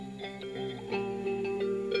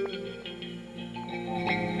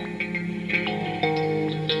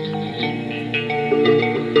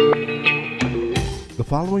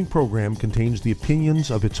following program contains the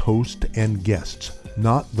opinions of its host and guests,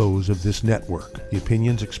 not those of this network. The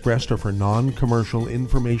opinions expressed are for non-commercial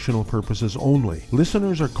informational purposes only.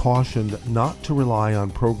 Listeners are cautioned not to rely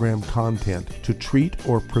on program content to treat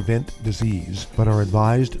or prevent disease, but are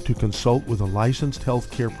advised to consult with a licensed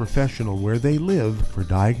healthcare professional where they live for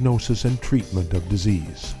diagnosis and treatment of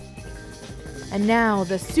disease. And now,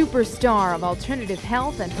 the superstar of alternative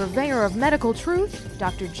health and purveyor of medical truth,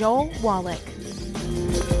 Dr. Joel Wallach.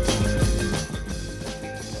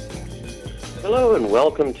 Hello and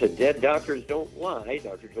welcome to Dead Doctors Don't Lie.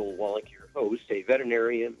 Dr. Joel Wallach, your host, a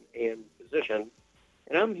veterinarian and physician.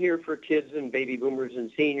 And I'm here for kids and baby boomers and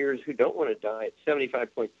seniors who don't want to die at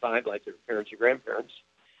 75.5 like their parents or grandparents.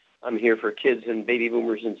 I'm here for kids and baby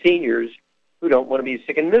boomers and seniors who don't want to be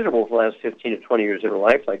sick and miserable for the last 15 to 20 years of their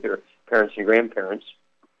life like their parents and grandparents.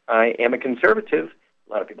 I am a conservative.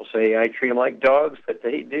 A lot of people say I treat them like dogs, but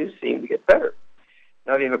they do seem to get better.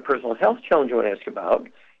 Now, if you have a personal health challenge you want to ask about,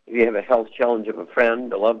 if you have a health challenge of a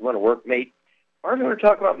friend, a loved one, a workmate, or if you want to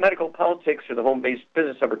talk about medical politics or the home-based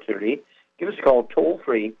business opportunity, give us a call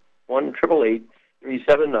toll-free,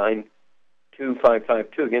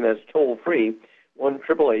 1-888-379-2552. Again, that's toll-free,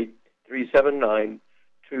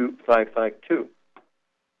 1-888-379-2552.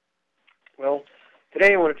 Well,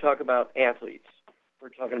 today I want to talk about athletes. We're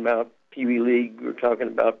talking about Pee Wee League. We're talking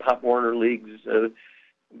about Pop Warner Leagues,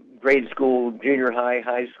 grade school, junior high,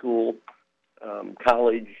 high school,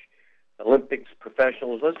 college, Olympics,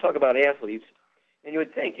 professionals. Let's talk about athletes. And you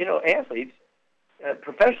would think, athletes,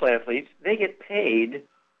 professional athletes, they get paid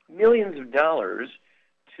millions of dollars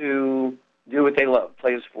to do what they love,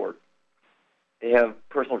 play a sport. They have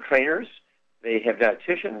personal trainers. They have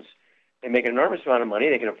dietitians. They make an enormous amount of money.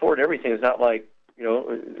 They can afford everything. It's not like,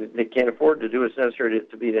 they can't afford to do what's necessary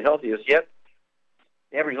to be the healthiest. Yet,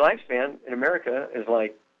 the average lifespan in America is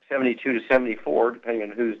like 72 to 74, depending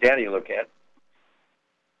on whose data you look at.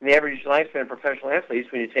 And the average lifespan of professional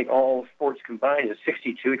athletes, when you take all sports combined, is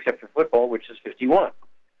 62, except for football, which is 51.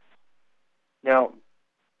 Now,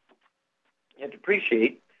 you have to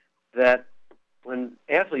appreciate that when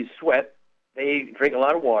athletes sweat, they drink a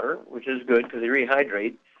lot of water, which is good because they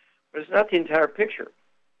rehydrate, but it's not the entire picture.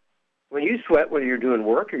 When you sweat, whether you're doing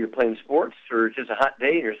work or you're playing sports or it's just a hot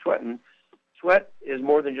day and you're sweating, sweat is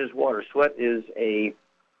more than just water. Sweat is a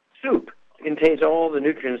soup. It contains all the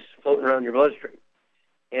nutrients floating around your bloodstream.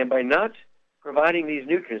 And by not providing these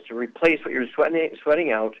nutrients to replace what you're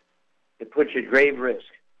sweating out, it puts you at grave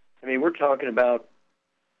risk. I mean, we're talking about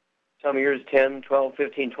some years 10, 12,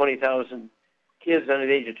 15, 20,000 kids under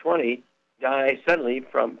the age of 20 die suddenly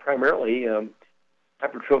from primarily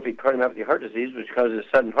hypertrophic cardiomyopathy heart disease, which causes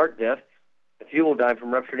sudden heart death. A few will die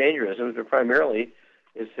from ruptured aneurysms, but primarily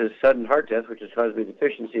it's this sudden heart death, which is caused by the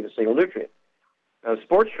deficiency of a single nutrient. Now,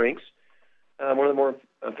 sports drinks, one of the more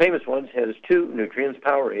famous ones has 2 nutrients,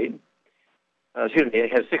 Powerade.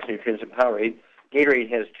 It has 6 nutrients in Powerade. Gatorade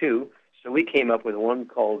has 2. So we came up with one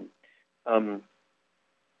called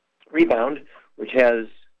Rebound, which has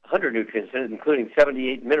 100 nutrients in it, including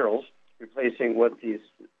 78 minerals, replacing what these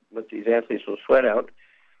athletes will sweat out.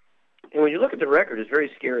 And when you look at the record, it's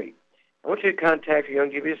very scary. I want you to contact your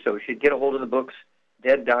Youngevity associate, get a hold of the books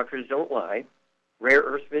Dead Doctors Don't Lie, Rare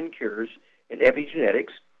Earth Spin Cures, and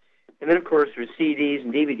Epigenetics. And then, of course, there's CDs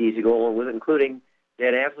and DVDs that go along with it, including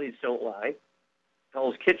Dead Athletes Don't Lie,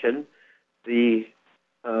 Hell's Kitchen, the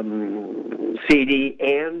CD,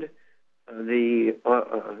 and I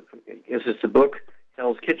guess it's the book,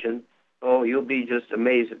 Hell's Kitchen. Oh, you'll be just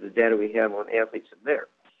amazed at the data we have on athletes in there.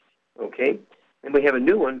 Okay? And we have a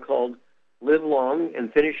new one called Live Long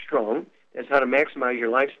and Finish Strong. That's how to maximize your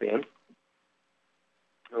lifespan.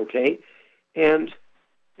 Okay? And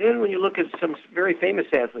then when you look at some very famous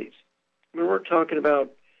athletes, I mean, we're talking about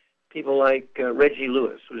people like Reggie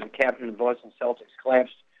Lewis, who was the captain of the Boston Celtics,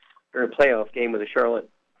 collapsed during a playoff game with the Charlotte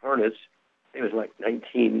Hornets. It was like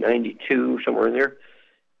 1992, somewhere in there.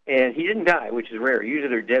 And he didn't die, which is rare. Usually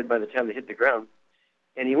they're dead by the time they hit the ground.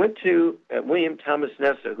 And he went to William Thomas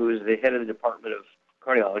Nessa, who is the head of the Department of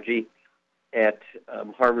Cardiology at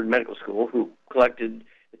Harvard Medical School, who collected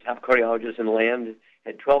the top cardiologists in the land,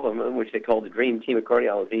 had 12 of them, which they called the Dream Team of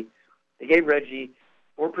Cardiology. They gave Reggie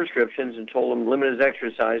 4 prescriptions and told him limit his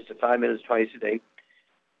exercise to 5 minutes twice a day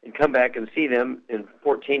and come back and see them in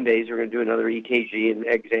 14 days. They're going to do another EKG and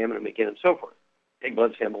examine him again and so forth, take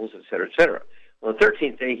blood samples, et cetera, et cetera. Well, the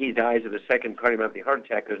 13th day, he dies of a second cardiomyopathy heart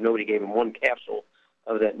attack because nobody gave him 1 capsule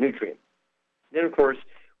of that nutrient. Then, of course,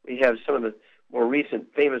 we have some of the more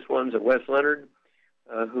recent famous ones of Wes Leonard,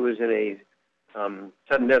 who was in a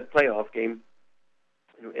sudden death playoff game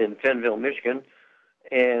in Fenville, Michigan.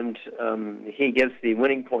 and he gets the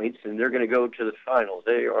winning points, and they're going to go to the finals.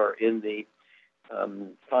 They are in the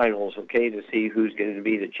finals, okay, to see who's going to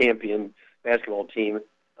be the champion basketball team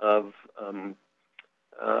of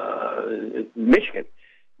Michigan.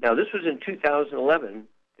 Now, this was in 2011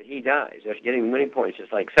 that he dies after getting the winning points.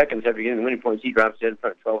 Just like seconds after getting the winning points, he drops dead in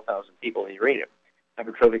front of 12,000 people in the arena.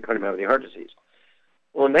 Hypertrophic cardiomyopathy heart disease.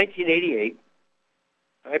 Well, in 1988,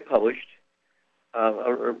 I published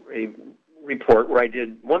a report where I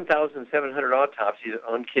did 1,700 autopsies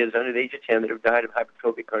on kids under the age of 10 that have died of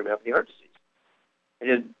hypertrophic cardiomyopathy heart disease. I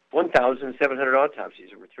did 1,700 autopsies.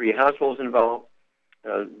 There were 3 hospitals involved,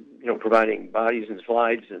 providing bodies and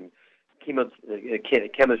slides and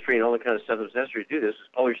chemistry and all the kind of stuff that was necessary to do this. It was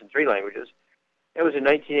published in 3 languages. That was in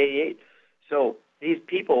 1988. So these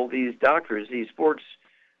people, these doctors, these sports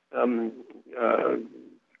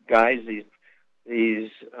guys, these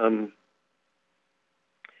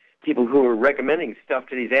people who are recommending stuff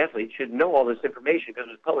to these athletes should know all this information because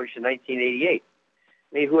it was published in 1988.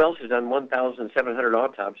 I mean, who else has done 1,700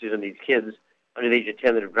 autopsies on these kids under the age of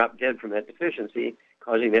 10 that have dropped dead from that deficiency,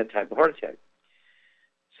 causing that type of heart attack?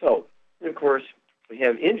 So, and of course, we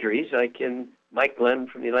have injuries like in Mike Glenn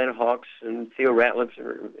from the Atlanta Hawks and Theo Ratliff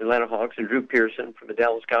from the Atlanta Hawks and Drew Pearson from the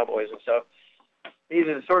Dallas Cowboys and stuff. These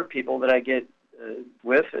are the sort of people that I get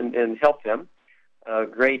with and help them.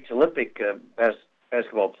 Great Olympic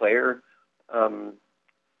basketball player.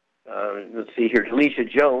 Let's see here. Alicia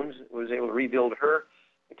Jones was able to rebuild her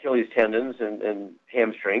Achilles tendons and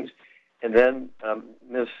hamstrings. And then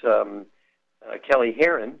Miss Kelly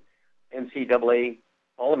Herron, NCAA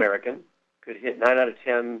All-American, could hit 9 out of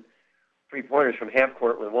 10 three-pointers from half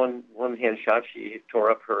court with one-hand shot. She tore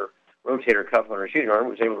up her rotator cuff on her shooting arm,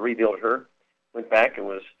 was able to rebuild her, went back and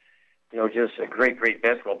was, just a great, great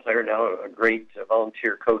basketball player, now a great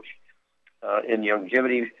volunteer coach in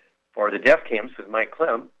longevity for the deaf camps with Mike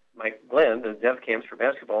Glenn, the deaf camps for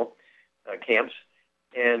basketball camps,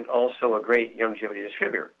 and also a great longevity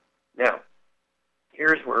distributor. Now,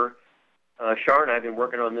 here's where Shar and I have been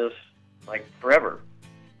working on this like forever,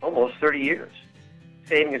 almost 30 years,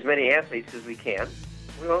 saving as many athletes as we can.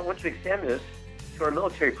 We want to extend this to our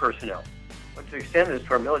military personnel. We want to extend this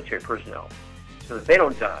to our military personnel so that they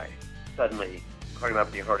don't die suddenly from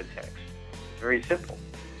cardiomyopathy heart attacks. It's very simple.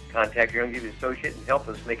 Contact your Youngevity associate and help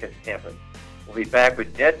us make it happen. We'll be back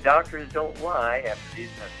with Dead Doctors Don't Lie after these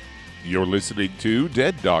messages. You're listening to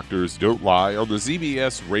Dead Doctors Don't Lie on the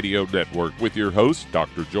ZBS Radio Network with your host,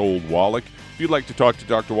 Dr. Joel Wallach. If you'd like to talk to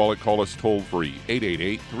Dr. Wallach, call us toll-free,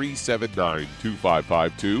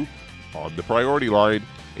 888-379-2552. On the priority line,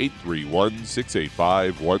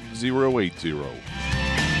 831-685-1080.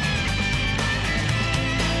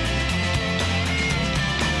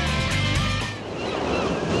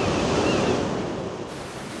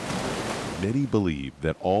 Many believe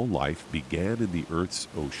that all life began in the Earth's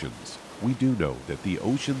oceans. We do know that the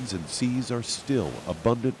oceans and seas are still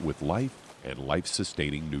abundant with life and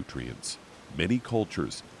life-sustaining nutrients. Many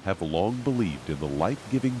cultures have long believed in the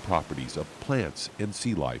life-giving properties of plants and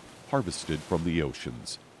sea life harvested from the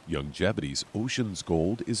oceans. Youngevity's Ocean's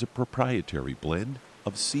Gold is a proprietary blend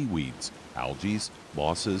of seaweeds, algae,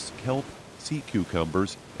 mosses, kelp, sea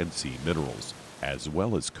cucumbers, and sea minerals, as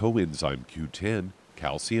well as coenzyme Q10,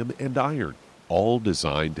 calcium, and iron, all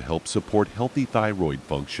designed to help support healthy thyroid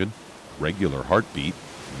function, regular heartbeat,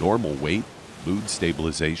 normal weight, mood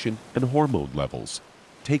stabilization, and hormone levels.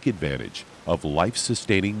 Take advantage of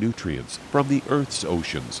life-sustaining nutrients from the Earth's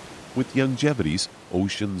oceans with Youngevity's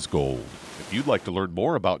Ocean's Gold. If you'd like to learn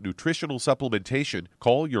more about nutritional supplementation,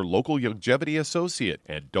 call your local Youngevity associate,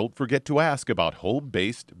 and don't forget to ask about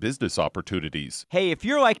home-based business opportunities. Hey, if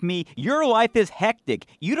you're like me, your life is hectic.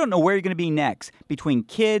 You don't know where you're going to be next. Between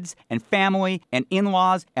kids and family and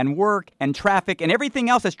in-laws and work and traffic and everything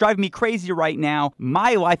else that's driving me crazy right now,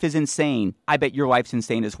 my life is insane. I bet your life's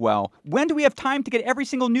insane as well. When do we have time to get every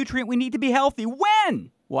single nutrient we need to be healthy?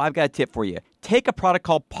 When? Well, I've got a tip for you. Take a product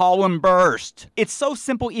called Pollen Burst. It's so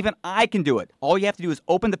simple, even I can do it. All you have to do is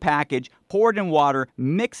open the package, pour it in water,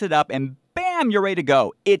 mix it up, and bam, you're ready to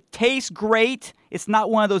go. It tastes great. It's not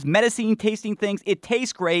one of those medicine tasting things. It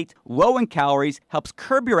tastes great, low in calories, helps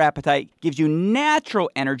curb your appetite, gives you natural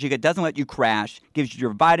energy that doesn't let you crash, gives you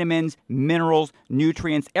your vitamins, minerals,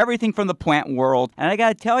 nutrients, everything from the plant world. And I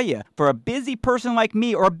gotta tell you, for a busy person like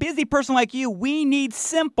me or a busy person like you, we need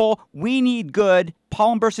simple, we need good.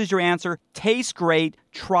 Pollen Burst is your answer. Tastes great.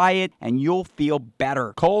 Try it, and you'll feel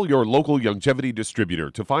better. Call your local Youngevity distributor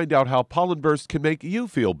to find out how Pollen Burst can make you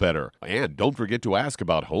feel better. And don't forget to ask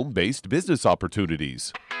about home-based business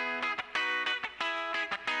opportunities.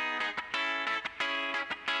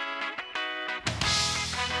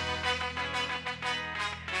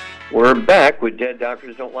 We're back with Dead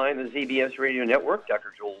Doctors Don't Lie on the ZBS Radio Network.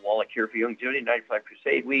 Dr. Joel Wallach here for Youngevity 95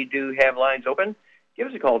 Crusade. We do have lines open. Give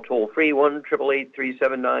us a call toll-free,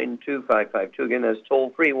 1-888-379-2552. Again, that's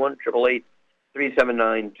toll-free,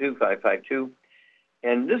 1-888-379-2552.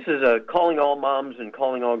 And this is calling all moms and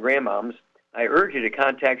calling all grandmoms. I urge you to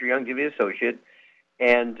contact your Youngevity associate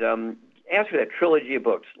and ask for that trilogy of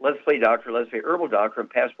books, Let's Play Doctor, Let's Play Herbal Doctor, and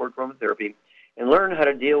Passport Aromatherapy, and learn how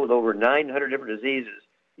to deal with over 900 different diseases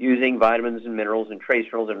using vitamins and minerals and trace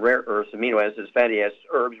minerals and rare earths, amino acids, fatty acids,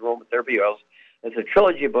 herbs, aromatherapy oils. It's a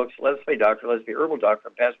trilogy of books, Let's Play Doctor, Let's Play Herbal Doctor,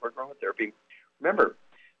 and Passport Aromatherapy. Remember,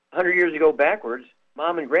 100 years ago backwards,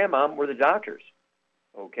 Mom and Grandmom were the doctors,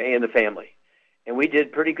 okay, in the family. And we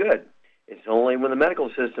did pretty good. It's only when the medical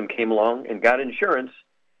system came along and got insurance,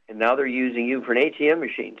 and now they're using you for an ATM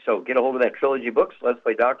machine. So get a hold of that trilogy of books, Let's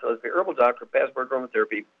Play Doctor, Let's Play Herbal Doctor, Passport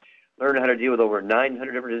Aromatherapy. Learn how to deal with over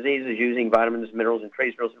 900 different diseases using vitamins, minerals, and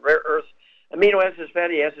trace minerals and rare earths, amino acids,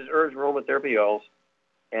 fatty acids, herbs, aromatherapy oils,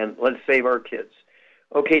 and let's save our kids.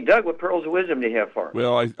 Okay, Doug, what pearls of wisdom do you have for us?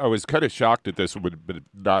 Well, I was kind of shocked at this one, but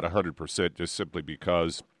not 100%, just simply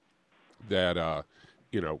because that,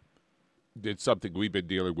 it's something we've been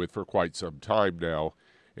dealing with for quite some time now.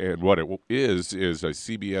 And what it is a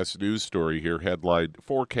CBS News story here, headline,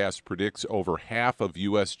 Forecast predicts over half of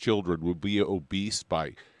U.S. children will be obese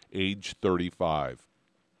by age 35.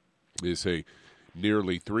 They say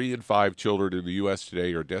nearly 3 in 5 children in the U.S.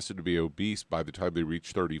 today are destined to be obese by the time they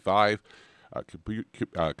reach 35.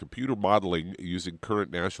 Computer modeling using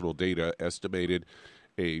current national data estimated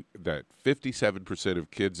that 57%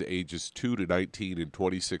 of kids ages 2 to 19 in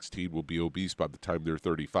 2016 will be obese by the time they're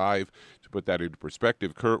 35. To put that into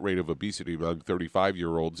perspective, current rate of obesity among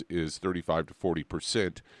 35-year-olds is 35 to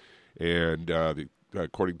 40%. And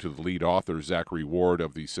according to the lead author, Zachary Ward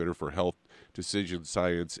of the Center for Health Decision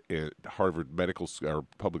Science at Harvard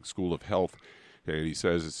Public School of Health, and he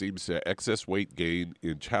says it seems that excess weight gain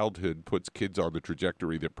in childhood puts kids on the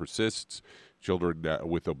trajectory that persists. Children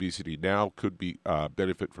with obesity now could be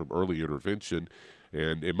benefit from early intervention,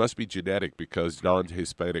 and it must be genetic because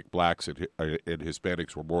non-Hispanic blacks and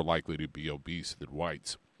Hispanics were more likely to be obese than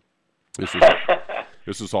whites.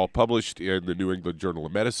 This was all published in the New England Journal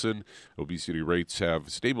of Medicine. Obesity rates have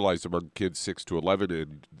stabilized among kids 6 to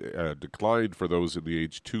 11 and declined for those in the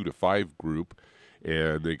age 2 to 5 group.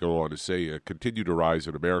 And they go on to say continue to rise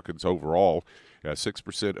in Americans overall.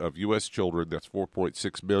 6% of U.S. children, that's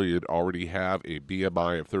 4.6 million, already have a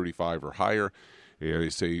BMI of 35 or higher. And they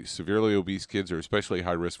say severely obese kids are especially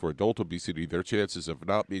high risk for adult obesity. Their chances of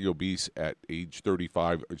not being obese at age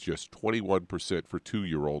 35 is just 21% for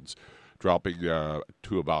 2-year-olds, dropping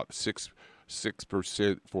to about 6%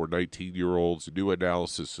 for 19-year-olds. New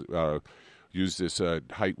analysis used this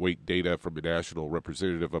height weight data from a national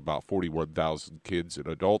representative of about 41,000 kids and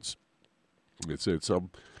adults. It's in some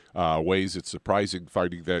ways it's surprising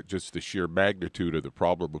finding that just the sheer magnitude of the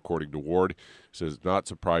problem, according to Ward, says not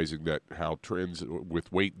surprising that how trends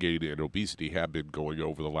with weight gain and obesity have been going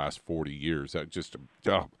over the last 40 years. That's just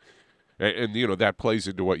dumb. And that plays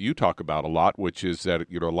into what you talk about a lot, which is that,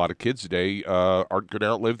 a lot of kids today aren't going to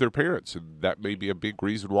outlive their parents, and that may be a big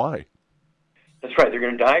reason why. That's right. They're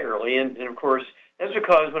going to die early. And of course, that's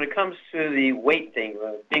because when it comes to the weight thing,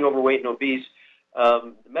 being overweight and obese,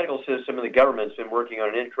 the medical system and the government's been working on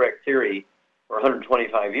an incorrect theory for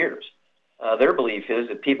 125 years. Their belief is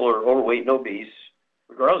that people are overweight and obese,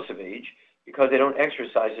 regardless of age, because they don't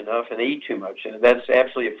exercise enough and they eat too much. And that's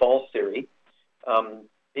absolutely a false theory.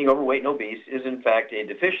 Being overweight and obese is, in fact, a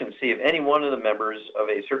deficiency of any one of the members of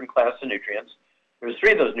a certain class of nutrients. There's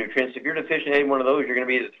 3 of those nutrients. If you're deficient in any one of those, you're going to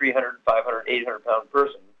be a 300, 500, 800-pound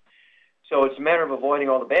person. So it's a matter of avoiding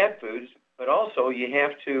all the bad foods, but also you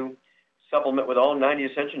have to supplement with all 90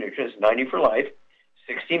 essential nutrients, 90 for life,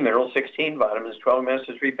 16 minerals, 16 vitamins, 12 amino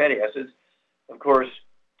acids, 3 fatty acids. Of course,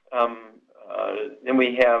 then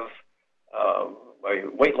we have a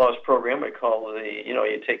weight loss program. We call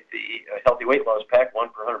you take the Healthy Weight Loss Pack, 1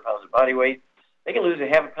 per 100 pounds of body weight. They can lose a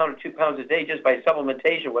half a pound to 2 pounds a day just by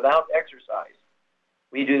supplementation without exercise.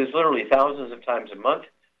 We do this literally thousands of times a month,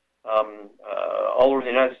 all over the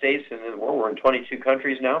United States and in the world. We're in 22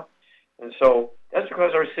 countries now. And so that's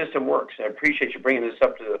because our system works. I appreciate you bringing this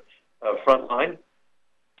up to the front line.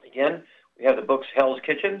 Again, we have the books Hell's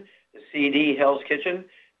Kitchen, the CD Hell's Kitchen,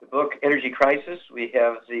 the book Energy Crisis. We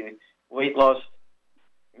have the weight loss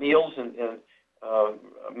meals and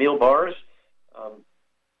meal bars,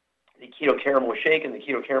 the Keto Caramel Shake and the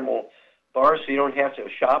Keto Caramel Bars, so you don't have to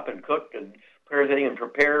shop and cook and everything and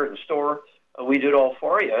prepare and store. We do it all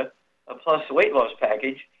for you, plus the weight loss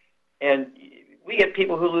package. And we get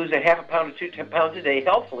people who lose a half a pound to 2 pounds a day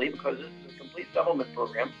healthfully because this is a complete supplement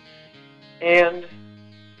program. And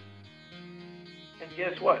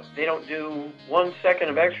guess what? They don't do 1 second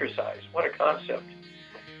of exercise. What a concept.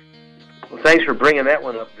 Well, thanks for bringing that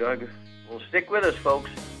one up, Doug. Well, stick with us, folks.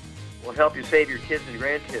 We'll help you save your kids and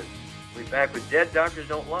grandkids. We'll be back with Dead Doctors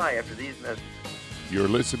Don't Lie after these messages. You're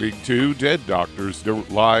listening to Dead Doctors Don't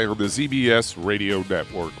Lie on the ZBS Radio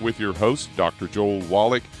Network with your host, Dr. Joel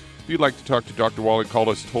Wallach. If you'd like to talk to Dr. Wallach, call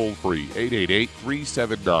us toll-free,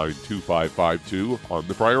 888-379-2552. On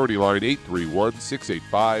the priority line,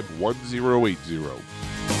 831-685-1080.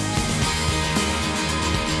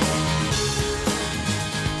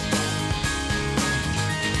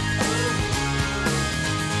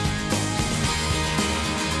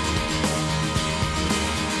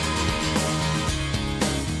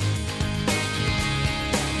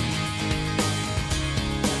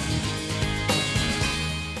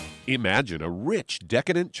 Imagine a rich,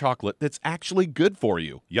 decadent chocolate that's actually good for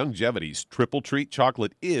you. Youngevity's Triple Treat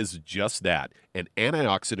chocolate is just that, an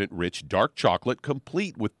antioxidant-rich dark chocolate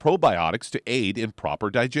complete with probiotics to aid in proper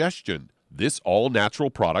digestion. This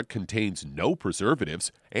all-natural product contains no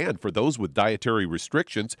preservatives, and for those with dietary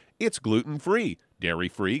restrictions, it's gluten-free,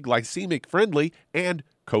 dairy-free, glycemic-friendly, and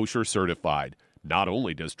kosher certified. Not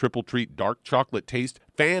only does Triple Treat dark chocolate taste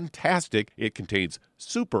fantastic, it contains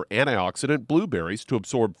super antioxidant blueberries to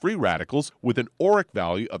absorb free radicals with an ORAC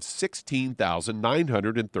value of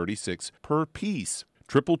 16,936 per piece.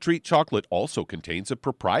 Triple Treat chocolate also contains a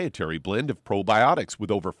proprietary blend of probiotics with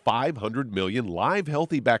over 500 million live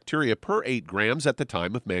healthy bacteria per 8 grams at the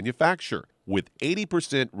time of manufacture, with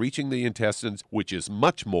 80% reaching the intestines, which is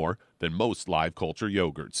much more than most live culture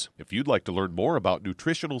yogurts. If you'd like to learn more about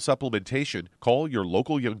nutritional supplementation, call your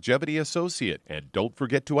local Youngevity associate, and don't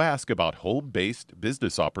forget to ask about home-based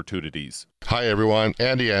business opportunities. Hi everyone,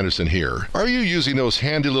 Andy Anderson here. Are you using those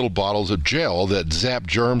handy little bottles of gel that zap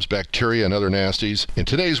germs, bacteria, and other nasties? In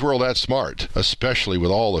today's world, that's smart, especially with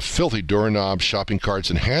all the filthy doorknobs, shopping carts,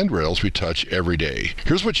 and handrails we touch every day.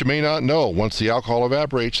 Here's what you may not know. Once the alcohol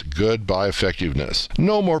evaporates, goodbye effectiveness.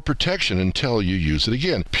 No more protection until you use it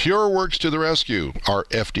again. PureWorks to the rescue. Our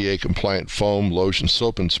FDA-compliant foam, lotion,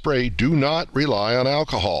 soap, and spray do not rely on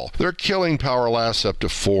alcohol. Their killing power lasts up to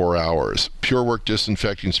 4 hours. PureWorks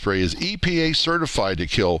disinfecting spray is EPA certified to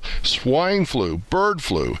kill swine flu, bird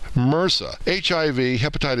flu, MRSA, HIV,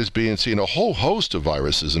 hepatitis B and C, and a whole host of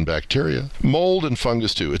viruses and bacteria. Mold and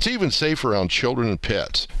fungus too. It's even safe around children and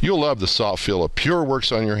pets. You'll love the soft feel of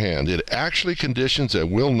PureWorks on your hand. It actually conditions and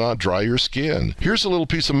will not dry your skin. Here's a little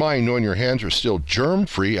peace of mind knowing your hands are still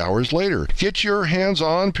germ-free hours later. Get your hands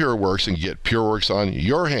on PureWorks and get PureWorks on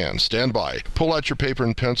your hands. Stand by. Pull out your paper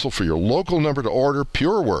and pencil for your local number to order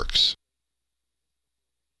PureWorks.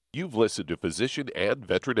 You've listened to physician and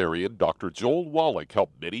veterinarian Dr. Joel Wallach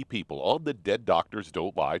help many people on the Dead Doctors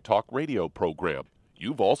Don't Lie talk radio program.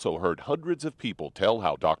 You've also heard hundreds of people tell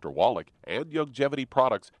how Dr. Wallach and Youngevity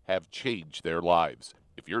products have changed their lives.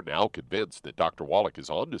 If you're now convinced that Dr. Wallach is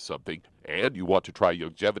onto something and you want to try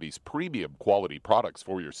Youngevity's premium quality products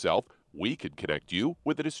for yourself, we can connect you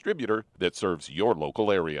with a distributor that serves your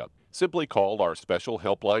local area. Simply call our special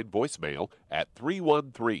helpline voicemail at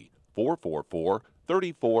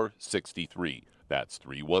 313-444-3463. That's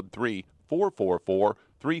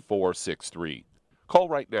 313-444-3463. Call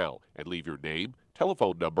right now and leave your name,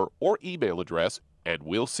 telephone number, or email address, and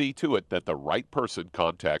we'll see to it that the right person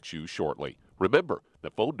contacts you shortly. Remember,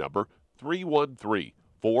 the phone number,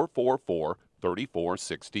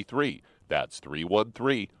 313-444-3463. That's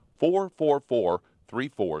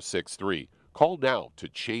 313-444-3463. Call now to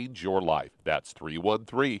change your life. That's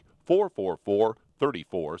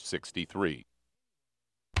 313-444-3463.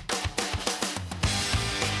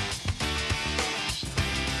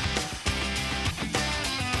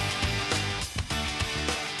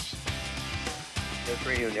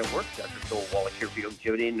 Radio Network. Dr. Joel Wallach here for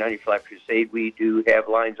Youngevity 95 Crusade. We do have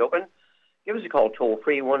lines open. Give us a call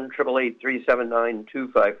toll-free,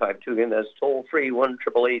 1-888-379-2552. Again, that's toll-free,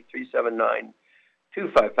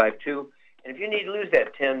 1-888-379-2552. And if you need to lose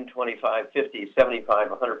that 10, 25, 50, 75,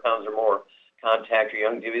 100 pounds or more, contact your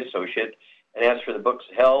Youngevity associate and ask for the books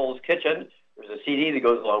Hell's Kitchen. There's a CD that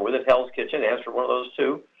goes along with it, Hell's Kitchen. Ask for one of those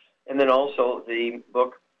too. And then also the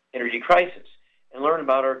book Energy Crisis. And learn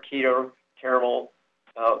about our keto caramel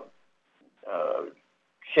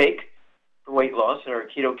shake for weight loss and our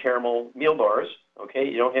keto caramel meal bars. Okay,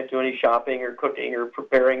 you don't have to do any shopping or cooking or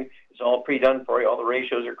preparing. It's all pre-done for you. All the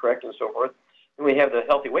ratios are correct and so forth. And we have the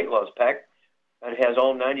Healthy Weight Loss Pack that has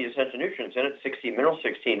all 90 essential nutrients in it, 16 minerals,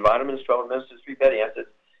 16 vitamins, 12 amino acids, 3 fatty acids,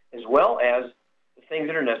 as well as the things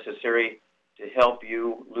that are necessary to help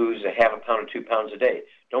you lose a half a pound to 2 pounds a day.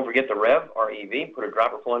 Don't forget the Rev, R-E-V. Put a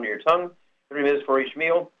dropper full under your tongue 30 minutes for each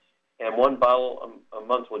meal. And one bottle a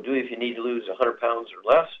month will do if you need to lose 100 pounds or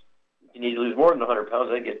less. If you need to lose more than 100 pounds,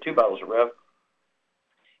 then get 2 bottles of Rev.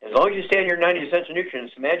 As long as you stay on your 90 essential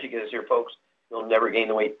nutrients, the magic is here, folks. You'll never gain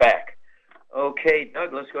the weight back. Okay,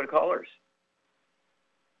 Doug, let's go to callers.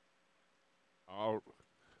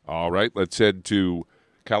 All right, let's head to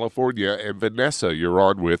California. And Vanessa, you're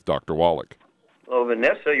on with Dr. Wallach. Hello,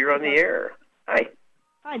 Vanessa, you're on the air. Hi.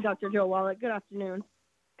 Hi, Dr. Joe Wallach. Good afternoon.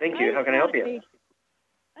 Thank you. How can I help you?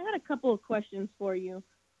 I had a couple of questions for you.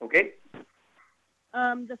 Okay.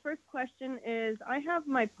 The first question is, I have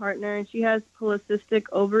my partner, and she has polycystic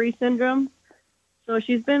ovary syndrome. So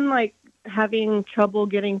she's been, having trouble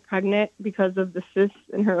getting pregnant because of the cysts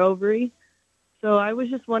in her ovary. So I was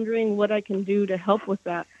just wondering what I can do to help with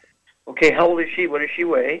that. Okay, how old is she? What does she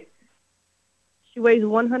weigh? She weighs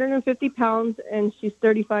 150 pounds, and she's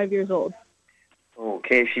 35 years old.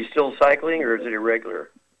 Okay, is she still cycling, or is it irregular?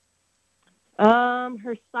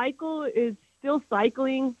 Her cycle is still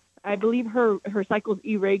cycling. I believe her cycle's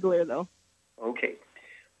irregular, though. Okay.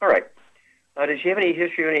 All right. Does she have any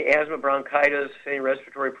history of any asthma, bronchitis, any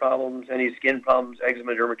respiratory problems, any skin problems,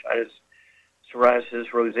 eczema, dermatitis,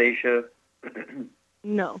 psoriasis, rosacea?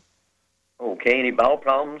 No. Okay. Any bowel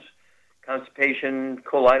problems, constipation,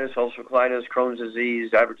 colitis, ulcerative colitis, Crohn's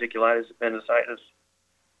disease, diverticulitis, appendicitis?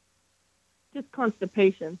 Just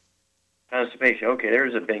constipation. Constipation. Okay,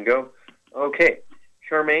 there's a bingo. Okay.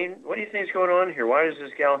 Charmaine, what do you think is going on here? Why does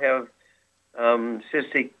this gal have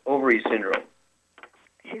cystic ovary syndrome?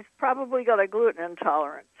 She's probably got a gluten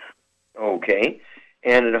intolerance. Okay.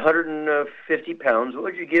 And at 150 pounds, what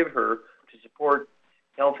would you give her to support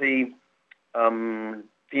healthy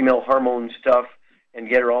female hormone stuff and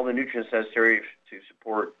get her all the nutrients necessary to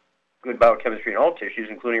support good biochemistry in all tissues,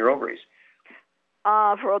 including her ovaries?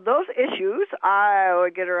 For those issues, I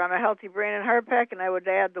would get her on a Healthy Brain and Heart Pack, and I would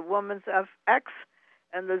add the Woman's FX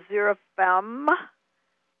and the Zerafem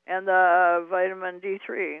and the vitamin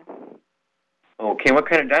D3. Okay, what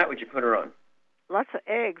kind of diet would you put her on? Lots of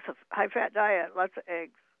eggs, a high-fat diet, lots of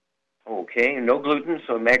eggs. Okay, no gluten,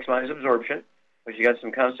 so maximize absorption. But you got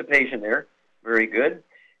some constipation there. Very good.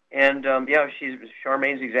 And,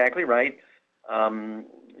 Charmaine's exactly right.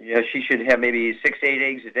 She should have maybe 6 to 8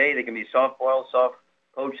 eggs a day. They can be soft-boiled,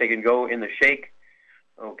 soft-poached. They can go in the shake.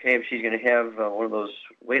 Okay, if she's going to have one of those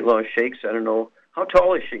weight loss shakes, I don't know. How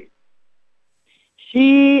tall is she?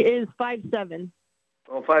 She is 5'7".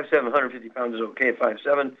 Well, 5'7", 150 pounds is okay at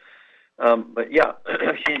 5'7". But yeah,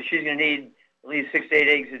 she's going to need at least 6 to 8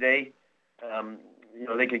 eggs a day.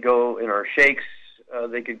 They could go in our shakes.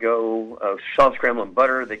 They could go soft scrambled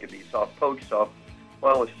butter. They could be soft poached, soft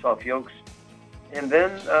boiled with soft yolks. And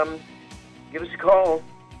then give us a call.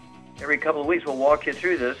 Every couple of weeks we'll walk you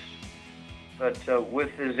through this. But with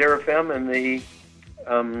the Zerafem and the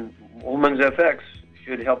Woman's FX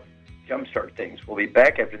should help jumpstart things. We'll be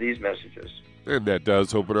back after these messages. And that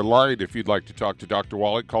does open a line. If you'd like to talk to Dr.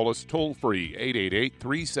 Wallach, call us toll-free,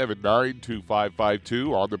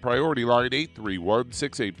 888-379-2552. On the priority line,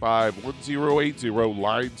 831-685-1080.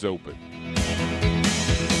 Lines open.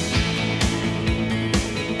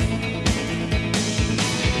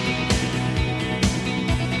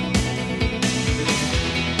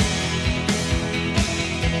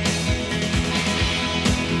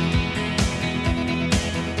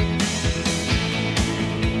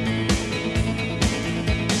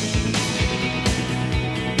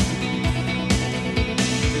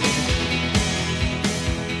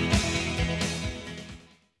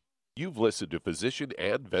 You've listened to physician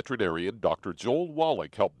and veterinarian Dr. Joel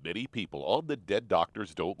Wallach help many people on the Dead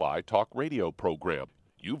Doctors Don't Lie talk radio program.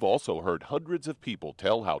 You've also heard hundreds of people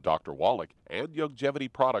tell how Dr. Wallach and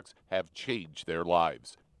Youngevity products have changed their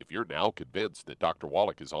lives. If you're now convinced that Dr.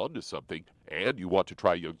 Wallach is onto something and you want to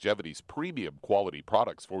try Youngevity's premium quality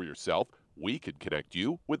products for yourself, we can connect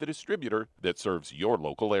you with a distributor that serves your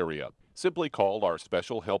local area. Simply call our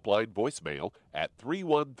special helpline voicemail at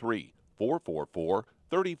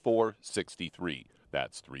 313-444-3463.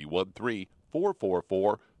 That's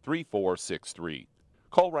 313-444-3463.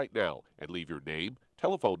 Call right now and leave your name,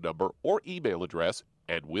 telephone number, or email address,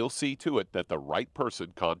 and we'll see to it that the right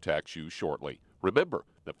person contacts you shortly. Remember,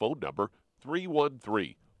 the phone number,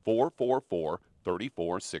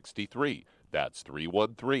 313-444-3463. That's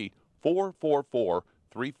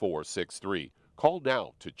 313-444-3463. Call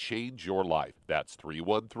now to change your life. That's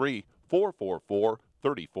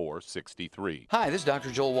 313-444-3463. Hi, this is Dr.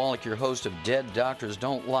 Joel Wallach, your host of Dead Doctors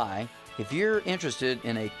Don't Lie. If you're interested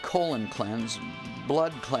in a colon cleanse,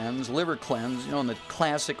 blood cleanse, liver cleanse, in the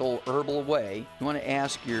classical herbal way, you want to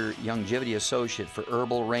ask your Youngevity associate for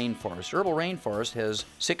Herbal Rainforest. Herbal Rainforest has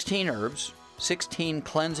 16 herbs, 16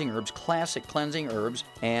 cleansing herbs, classic cleansing herbs,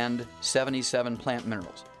 and 77 plant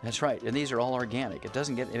minerals. That's right, and these are all organic. It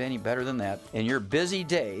doesn't get any better than that. In your busy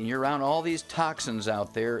day, and you're around all these toxins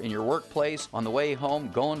out there in your workplace, on the way home,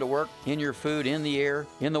 going to work, in your food, in the air,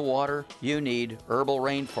 in the water, you need Herbal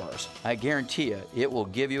Rainforest. I guarantee you, it will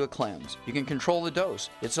give you a cleanse. You can control the dose.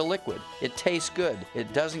 It's a liquid. It tastes good.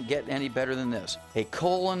 It doesn't get any better than this. A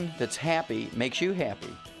colon that's happy makes you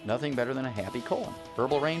happy. Nothing better than a happy colon.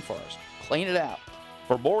 Herbal Rainforest. Clean it out.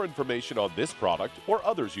 For more information on this product or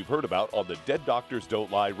others you've heard about on the Dead Doctors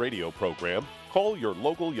Don't Lie radio program, call your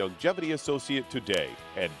local Youngevity associate today.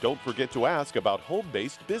 And don't forget to ask about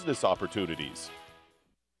home-based business opportunities.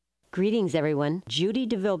 Greetings, everyone. Judy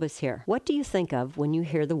DeVilbus here. What do you think of when you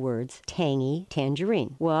hear the words tangy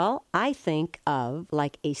tangerine? Well, I think of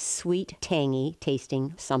like a sweet, tangy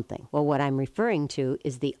tasting something. Well, what I'm referring to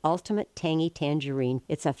is the Ultimate Tangy Tangerine.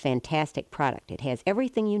 It's a fantastic product. It has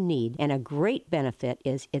everything you need, and a great benefit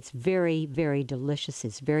is it's very, very delicious.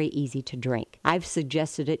 It's very easy to drink. I've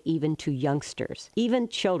suggested it even to youngsters. Even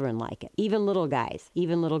children like it. Even little guys.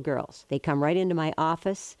 Even little girls. They come right into my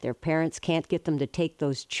office. Their parents can't get them to take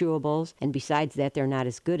those chewables, and besides that, they're not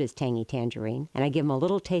as good as Tangy Tangerine. And I give them a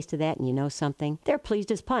little taste of that, and you know something? They're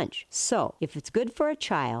pleased as punch. So, if it's good for a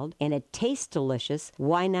child and it tastes delicious,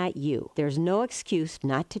 why not you? There's no excuse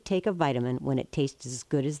not to take a vitamin when it tastes as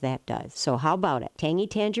good as that does. So how about it? Tangy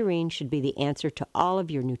Tangerine should be the answer to all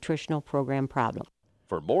of your nutritional program problems.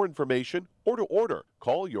 For more information or to order,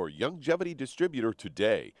 call your Youngevity distributor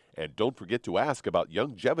today. And don't forget to ask about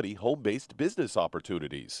Youngevity home-based business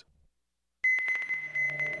opportunities.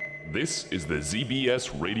 This is the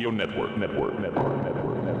ZBS Radio Network.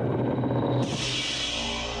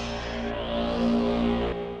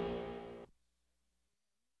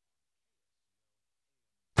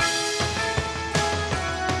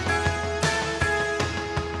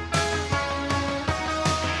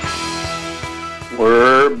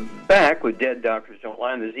 We're back with Dead Doctors Don't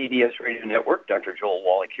Lie on the ZBS Radio Network. Dr. Joel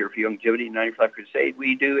Wallach here for Youngevity 95 Crusade.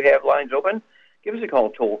 We do have lines open. Give us a call,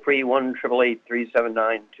 toll-free,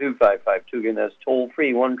 1-888-379-2552. Again, that's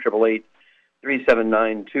toll-free,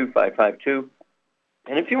 1-888-379-2552.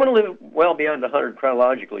 And if you want to live well beyond 100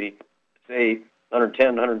 chronologically, say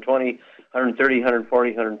 110, 120, 130, 140,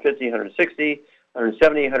 150, 160,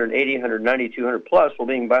 170, 180, 190, 200 plus, while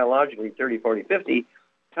being biologically 30, 40, 50,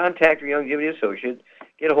 contact your Youngevity associate.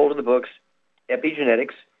 Get a hold of the books,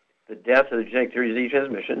 Epigenetics, The Death of the Genetic Theory of Disease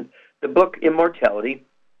Transmission, the book Immortality,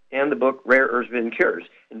 and the book Rare Earths and Cures.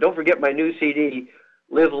 And don't forget my new CD,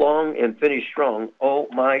 Live Long and Finish Strong. Oh,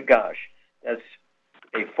 my gosh. That's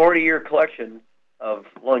a 40-year collection of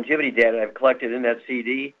longevity data I've collected in that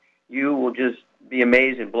CD. You will just be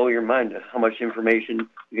amazed and blow your mind at how much information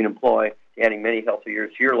you can employ, adding many healthy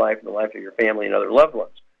years to your life and the life of your family and other loved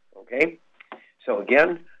ones. Okay? So,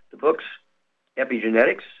 again, the books,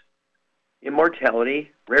 Epigenetics,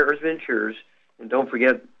 Immortality, Rare Earths and Cures, and don't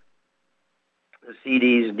forget the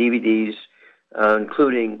CDs and DVDs,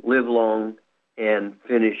 including Live Long and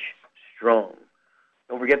Finish Strong.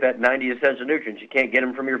 Don't forget that 90 essential nutrients. You can't get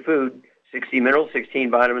them from your food. 60 minerals, 16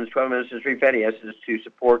 vitamins, 12 minutes, and 3 fatty acids to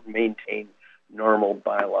support and maintain normal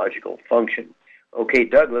biological function. Okay,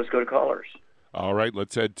 Doug, let's go to callers. All right,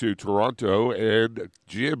 let's head to Toronto. And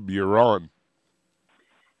Jim, you're on.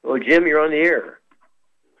 Well, Jim, you're on the air.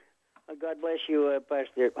 God bless you,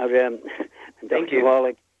 Pastor. Thank you,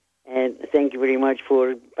 Wallach. And thank you very much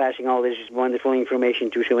for passing all this wonderful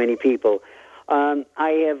information to so many people. I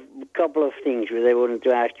have a couple of things that I wanted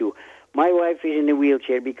to ask you. My wife is in a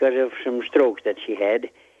wheelchair because of some strokes that she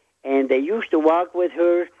had, and they used to walk with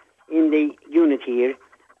her in the unit here.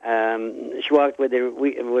 She walked with a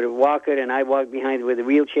walker, and I walked behind with a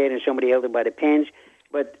wheelchair, and somebody held her by the pants,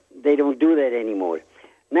 but they don't do that anymore.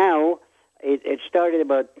 Now, it started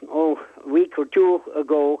about a week or two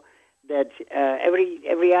ago, that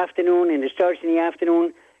every afternoon, and it starts in the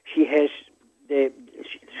afternoon, she has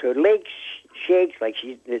her legs shakes like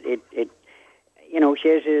she has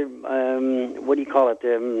a what do you call it,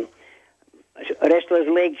 restless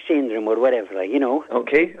leg syndrome or whatever, like,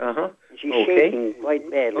 Okay. She's shaking quite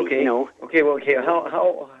badly. Okay. Okay. Well.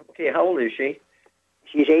 Okay. How old is she?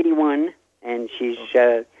 She's 81, and she's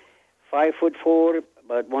 5'4",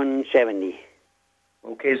 about 170.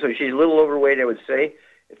 Okay, so she's a little overweight, I would say.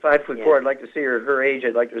 At 5'4", I'd like to see her at her age.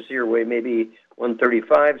 I'd like to see her weigh maybe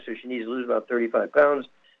 135, so she needs to lose about 35 pounds.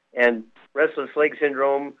 And restless leg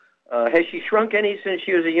syndrome, has she shrunk any since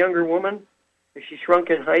she was a younger woman? Has she shrunk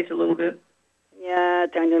in height a little bit? Yeah,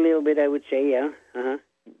 tiny little bit, I would say, yeah.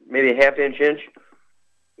 Maybe a half inch?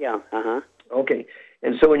 Yeah, Okay.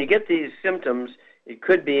 And so when you get these symptoms, it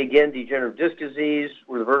could be, again, degenerative disc disease,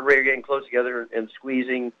 where the vertebrae are getting close together and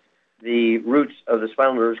squeezing the roots of the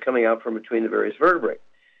spinal nerves coming out from between the various vertebrae.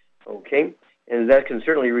 Okay? And that can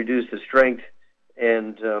certainly reduce the strength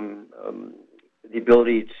and the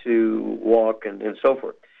ability to walk and so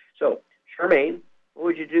forth. So, Charmaine, what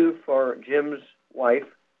would you do for Jim's wife,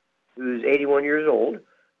 who's 81 years old,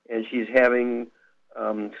 and she's having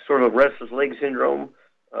sort of restless leg syndrome?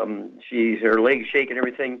 Her legs shake and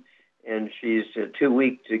everything, and she's too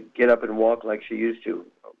weak to get up and walk like she used to.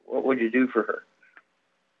 What would you do for her?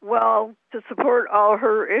 Well, to support all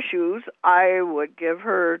her issues, I would give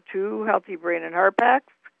her 2 Healthy Brain and Heart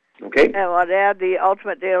Packs. Okay. And I'd add the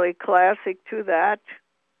Ultimate Daily Classic to that,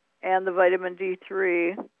 and the vitamin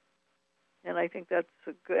D3. And I think that's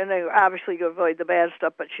a good. And I obviously avoid the bad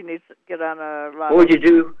stuff, but she needs to get on a lot. What would you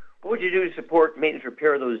do? What would you do to support maintenance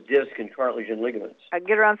repair of those discs and cartilage and ligaments? I'd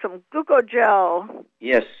get her on some glucogel.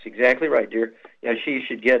 Yes, exactly right, dear. Yeah, she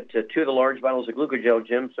should get 2 of the large bottles of glucogel,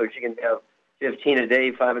 Jim, so she can have 15 a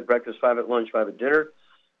day, 5 at breakfast, 5 at lunch, 5 at dinner.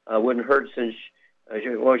 Wouldn't hurt since,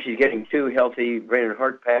 she's getting 2 Healthy Brain and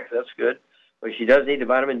Heart Packs. That's good. But she does need the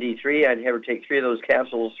vitamin D3. I'd have her take 3 of those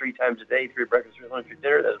capsules 3 times a day, 3 at breakfast, 3 at lunch, 3 at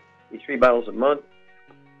dinner. That'd be 3 bottles a month.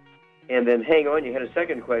 And then hang on, you had a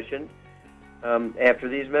second question after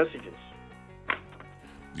these messages.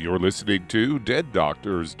 You're listening to Dead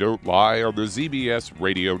Doctors Don't Lie on the ZBS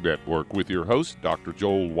Radio Network with your host, Dr.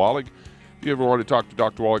 Joel Wallach. If you ever want to talk to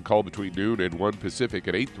Dr. Wallach, call between noon and 1 Pacific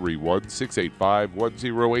at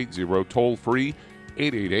 831-685-1080, toll free,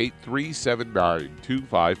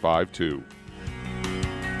 888-379-2552.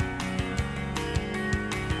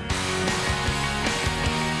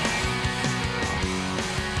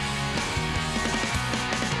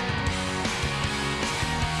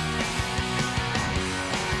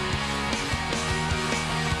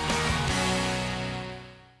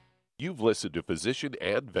 You've listened to physician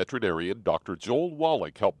and veterinarian Dr. Joel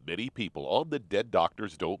Wallach help many people on the Dead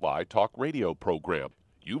Doctors Don't Lie talk radio program.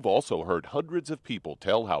 You've also heard hundreds of people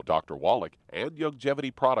tell how Dr. Wallach and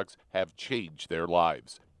Youngevity products have changed their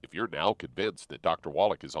lives. If you're now convinced that Dr.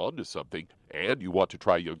 Wallach is onto something and you want to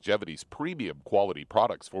try Youngevity's premium quality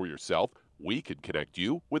products for yourself, we can connect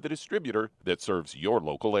you with a distributor that serves your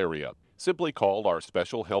local area. Simply call our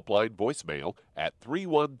special helpline voicemail at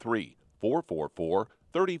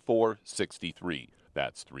 313-444-3463.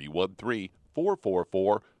 That's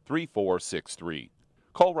 313-444-3463.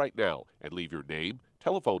 Call right now and leave your name,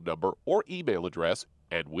 telephone number, or email address,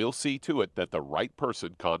 and we'll see to it that the right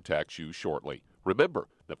person contacts you shortly. Remember,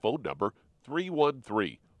 the phone number,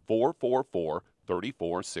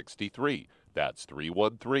 313-444-3463. That's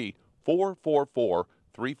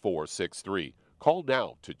 313-444-3463. Call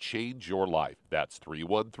now to change your life. That's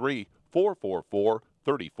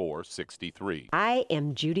 313-444-3463. I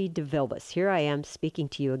am Judy DeVilbus. Here I am speaking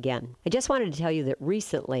to you again. I just wanted to tell you that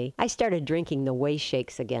recently I started drinking the Whey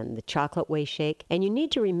Shakes again, the chocolate Whey Shake. And you need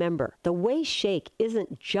to remember, the Whey Shake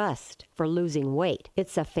isn't just for losing weight.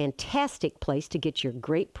 It's a fantastic place to get your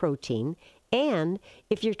great protein. And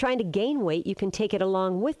if you're trying to gain weight, you can take it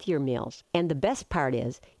along with your meals. And the best part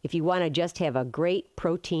is, if you want to just have a great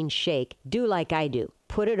protein shake, do like I do.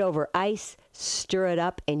 Put it over ice, stir it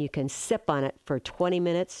up, and you can sip on it for 20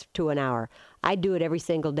 minutes to an hour. I do it every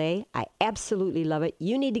single day. I absolutely love it.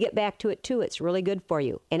 You need to get back to it too. It's really good for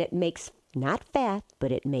you. And it makes not fat,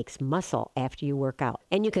 but it makes muscle after you work out.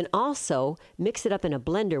 And you can also mix it up in a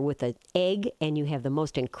blender with an egg, and you have the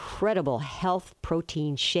most incredible health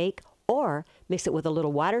protein shake. Or mix it with a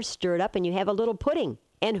little water, stir it up, and you have a little pudding.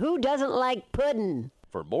 And who doesn't like pudding?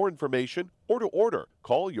 For more information or to order,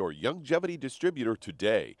 call your Youngevity distributor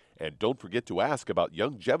today. And don't forget to ask about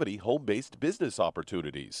Youngevity home-based business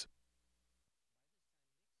opportunities.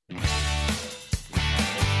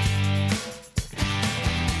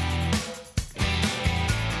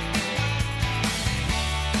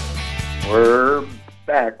 We're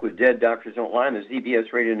back with Dead Doctors Don't Lie on the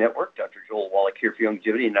ZBS Radio Network. Dr. Joel Wallach here for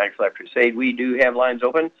Youngevity and 95 Crusade. We do have lines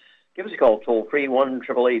open. Give us a call, toll-free,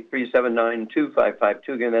 1-888-379-2552.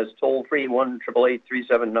 Again, that's toll-free,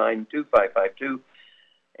 1-888-379-2552.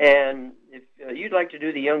 And if you'd like to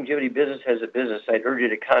do the Youngevity business as a business, I'd urge you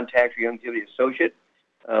to contact your Youngevity associate.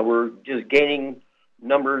 We're just gaining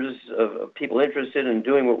numbers of people interested in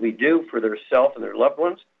doing what we do for their self and their loved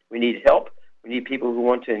ones. We need help. We need people who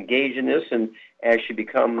want to engage in this and actually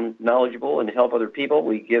become knowledgeable and help other people.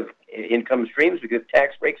 We give income streams. We give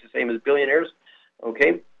tax breaks, the same as billionaires.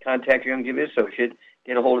 Okay? Contact your Youngevity associate.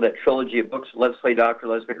 Get a hold of that trilogy of books, Let's Play Doctor,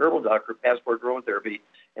 Let's Play Herbal Doctor, Passport Aromatherapy,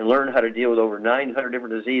 and learn how to deal with over 900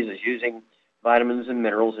 different diseases using vitamins and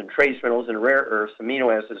minerals and trace minerals and rare earths,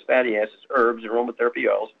 amino acids, fatty acids, herbs, and aromatherapy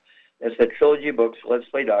oils. That's that trilogy of books, Let's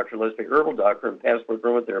Play Doctor, Let's Play Herbal Doctor, and Passport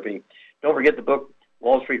Aromatherapy. Don't forget the book,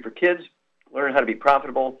 Wall Street for Kids. Learn how to be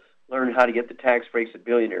profitable. Learn how to get the tax breaks that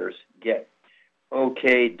billionaires get.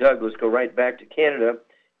 Okay, Doug, let's go right back to Canada.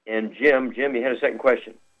 And Jim, you had a second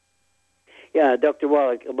question. Yeah, Dr.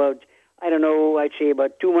 Wallach, about, I'd say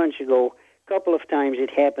about 2 months ago, a couple of times it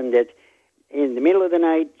happened that in the middle of the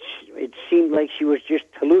night, it seemed like she was just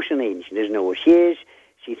hallucinating. She doesn't know where she is.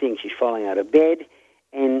 She thinks she's falling out of bed.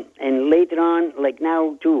 And later on, like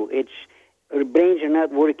now too, her brains are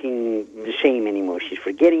not working the same anymore. She's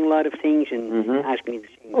forgetting a lot of things and asking me the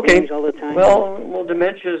same things all the time. Well,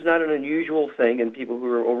 dementia is not an unusual thing in people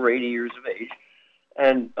who are over 80 years of age.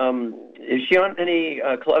 And is she on any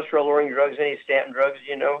cholesterol-lowering drugs, any statin drugs,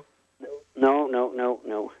 do you know?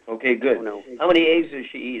 No. Okay, good. No. How many eggs does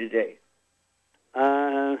she eat a day?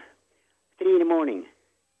 3 in the morning.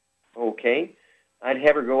 Okay. I'd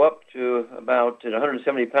have her go up to about at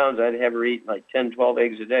 170 pounds. I'd have her eat like 10, 12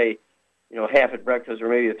 eggs a day, half at breakfast or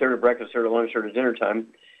maybe a third at breakfast, third at lunch, third at dinner time.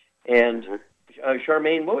 And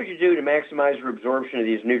Charmaine, what would you do to maximize her absorption of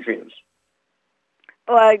these nutrients?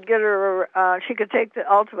 Well, I'd get her, she could take the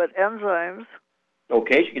Ultimate Enzymes.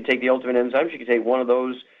 Okay, she could take the Ultimate Enzymes. She could take one of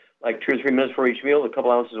those like 2 or 3 minutes for each meal, a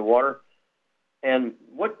couple ounces of water. And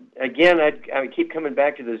I would keep coming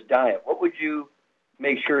back to this diet. What would you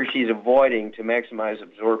make sure she's avoiding to maximize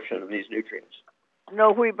absorption of these nutrients?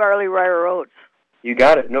 No wheat, barley, rye, or oats. You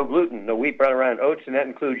got it. No gluten, no wheat, barley, rye, and oats, and that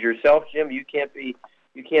includes yourself, Jim. You can't be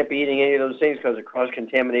eating any of those things because of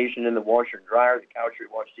cross-contamination in the washer and dryer, the couch where you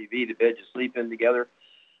watch TV, the bed you sleep in together.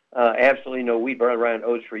 Absolutely no wheat, barley, rye, and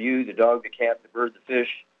oats for you, the dog, the cat, the bird, the fish,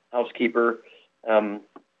 housekeeper. And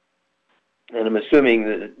I'm assuming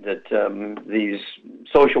that these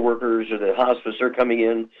social workers or the hospice are coming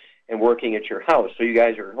in and working at your house. So you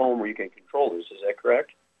guys are at home where you can control this. Is that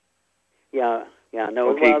correct? Yeah. No,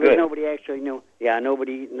 okay, there's nobody actually, no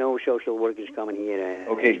social workers coming here.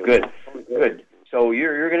 Okay, good. So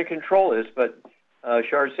you're going to control this, but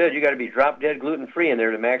Char said you got to be drop-dead gluten-free in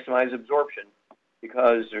there to maximize absorption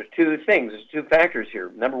because there's two factors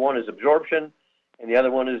here. Number one is absorption, and the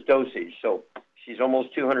other one is dosage. So she's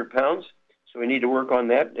almost 200 pounds, so we need to work on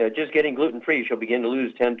that. Just getting gluten-free, she'll begin to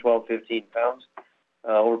lose 10, 12, 15 pounds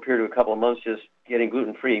over a period of a couple of months just getting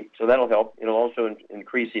gluten-free. So that'll help. It'll also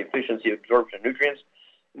increase the efficiency of absorption of nutrients.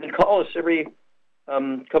 And then call us every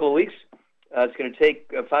couple of weeks. It's going to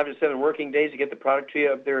take 5 to 7 working days to get the product to you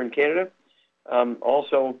up there in Canada.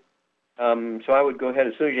 So I would go ahead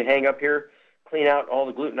as soon as you hang up here, clean out all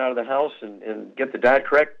the gluten out of the house and get the diet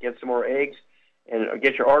correct, get some more eggs, and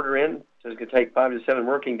get your order in. So it's going to take 5 to 7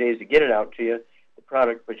 working days to get it out to you, the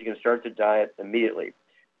product, but you can start the diet immediately.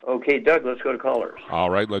 Okay, Doug, let's go to callers. All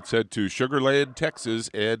right, let's head to Sugar Land, Texas.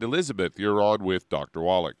 And Elizabeth, you're on with Dr.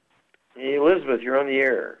 Wallach. Hey, Elizabeth, you're on the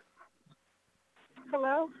air.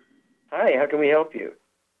 Hello. Hi, how can we help you?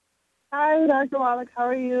 Hi, Dr. Wallach. How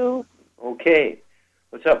are you? Okay.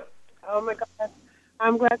 What's up? Oh, my God.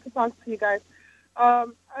 I'm glad to talk to you guys. I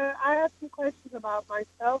have some questions about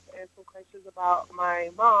myself and some questions about my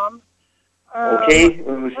mom. Okay,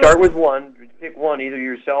 we'll start with one. Pick one, either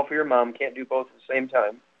yourself or your mom. Can't do both at the same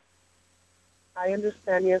time. I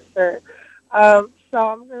understand, yes, sir. So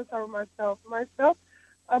I'm going to start with myself.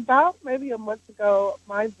 About maybe a month ago,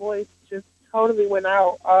 my voice just totally went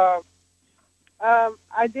out.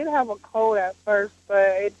 I did have a cold at first,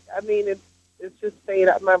 but it's just stayed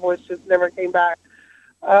up. My voice just never came back.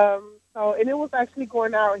 And it was actually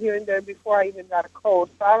going out here and there before I even got a cold.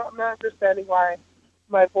 So I'm not understanding why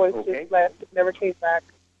my voice just left. It never came back.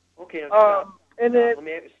 Okay,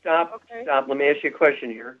 stop. Stop. Let me ask you a question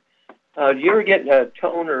here. Do you ever get a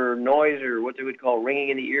tone or noise or what they would call ringing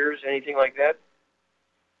in the ears, anything like that?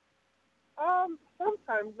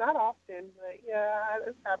 Sometimes, not often, but yeah,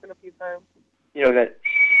 it's happened a few times. You know, that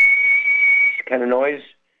kind of noise?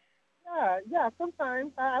 Yeah,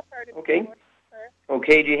 sometimes. I've heard it Okay. before.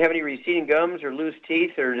 Okay, do you have any receding gums or loose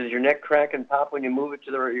teeth, or does your neck crack and pop when you move it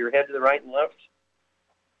to your head to the right and left?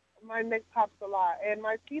 My neck pops a lot, and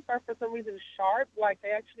my teeth are for some reason sharp. Like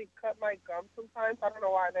they actually cut my gums sometimes. I don't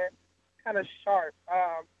know why they're kind of sharp.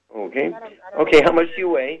 Okay. I don't Okay, how much do you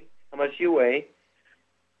weigh?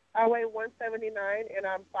 I weigh 179, and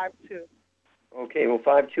I'm 5'2". Okay, well,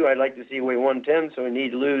 5'2", I'd like to see you weigh 110, so we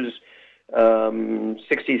need to lose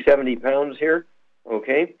 60, 70 pounds here.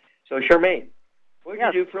 Okay, so Charmaine, what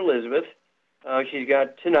would you do for Elizabeth? She's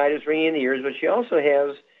got tinnitus, ringing in the ears, but she also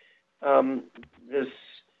has this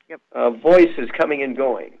voice is coming and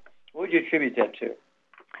going. What would you attribute that to?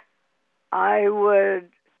 I would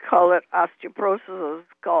call it osteoporosis of the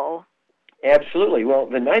skull. Absolutely. Well,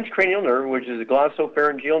 the ninth cranial nerve, which is the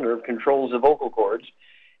glossopharyngeal nerve, controls the vocal cords,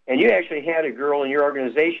 And you actually had a girl in your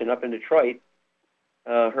organization up in Detroit.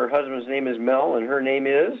 Her husband's name is Mel, and her name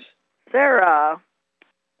is? Sarah.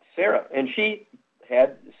 Sarah. And she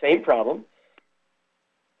had the same problem.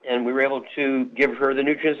 And we were able to give her the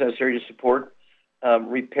nutrients necessary to support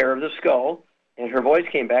repair of the skull. And her voice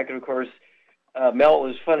came back. And, of course, Mel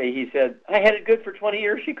was funny. He said, I had it good for 20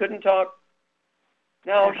 years. She couldn't talk.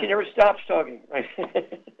 No, she never stops talking.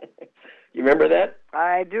 You remember that?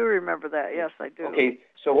 I do remember that. Yes, I do. Okay,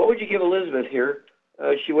 so what would you give Elizabeth here?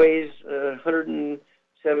 She weighs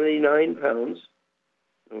 179 pounds.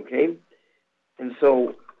 Okay, and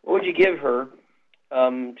so what would you give her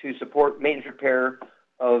to support maintenance repair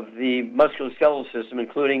of the musculoskeletal system,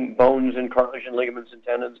 including bones and cartilage and ligaments and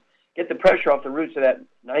tendons? Get the pressure off the roots of that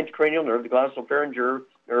ninth cranial nerve, the glossopharyngeal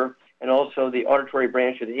nerve, and also the auditory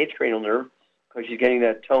branch of the eighth cranial nerve, because she's getting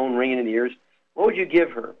that tone ringing in the ears. What would you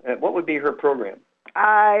give her? What would be her program?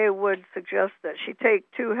 I would suggest that she take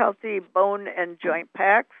 2 healthy bone and joint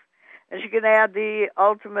packs, and she can add the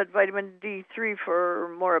ultimate vitamin D3 for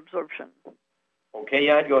more absorption. Okay,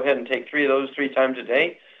 yeah, I'd go ahead and take 3 of those 3 times a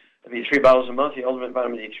day. That'd be 3 bottles a month, the ultimate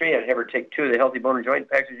vitamin D3. I'd have her take 2 of the healthy bone and joint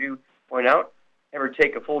packs, as you point out. Have her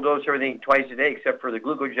take a full dose of everything twice a day, except for the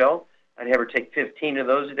glucogel. I'd have her take 15 of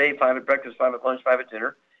those a day, 5 at breakfast, 5 at lunch, 5 at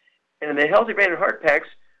dinner. And in the healthy brain and heart packs,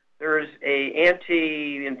 there's a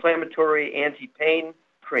anti-inflammatory, anti-pain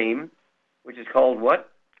cream, which is called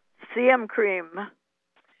what? CM cream.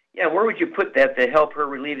 Yeah, where would you put that to help her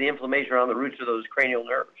relieve the inflammation around the roots of those cranial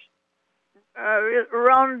nerves?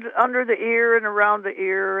 Around under the ear and around the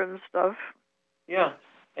ear and stuff. Yeah,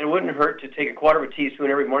 and it wouldn't hurt to take a quarter of a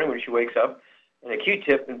teaspoon every morning when she wakes up, and a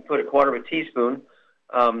Q-tip, and put a quarter of a teaspoon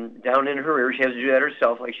down in her ear. She has to do that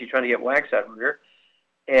herself, like she's trying to get wax out of her ear.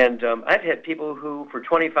 And I've had people who, for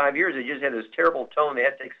 25 years, they just had this terrible tone. They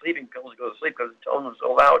had to take sleeping pills to go to sleep because the tone was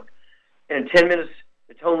so loud. And in 10 minutes,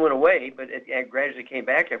 the tone went away, but it gradually came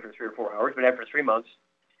back after 3 or 4 hours. But after 3 months,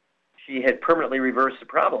 she had permanently reversed the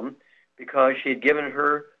problem because she had given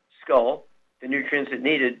her skull the nutrients it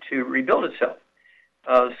needed to rebuild itself.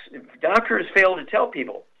 Doctors fail to tell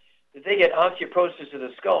people that they get osteoporosis of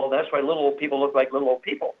the skull. That's why little old people look like little old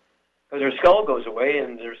people, because their skull goes away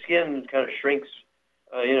and their skin kind of shrinks.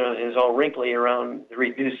 Is all wrinkly around the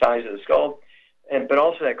reduced size of the skull, but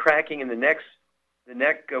also that cracking in the neck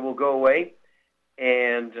will go away,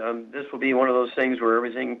 and this will be one of those things where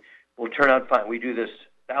everything will turn out fine. We do this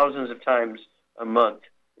thousands of times a month.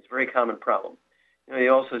 It's a very common problem.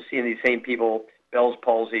 You also see in these same people Bell's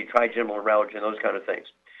palsy, trigeminal neuralgia, and those kind of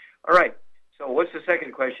things. All right, so what's the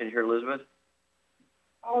second question here, Elizabeth?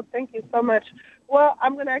 Oh, thank you so much. Well,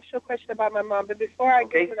 I'm going to ask you a question about my mom, but before I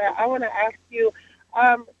get to that, I want to ask you,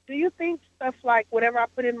 do you think stuff like whatever I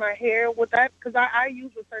put in my hair, would that, because I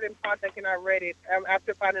use a certain product and I read it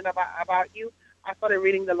after finding out about you, I started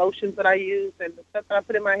reading the lotions that I use and the stuff that I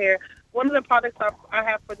put in my hair. One of the products I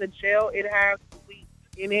have for the gel, it has wheat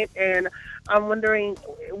in it, and I'm wondering,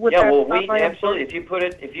 would that wheat, absolutely. If you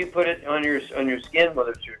put it on your skin,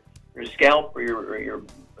 whether it's your scalp or your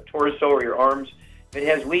torso or your arms, if it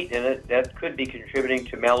has wheat in it, that could be contributing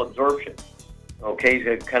to malabsorption. Okay,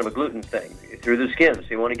 it's kind of a gluten thing through the skin. So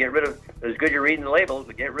you want to get rid of, it's good you're reading the labels,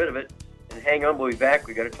 but get rid of it. And hang on, we'll be back.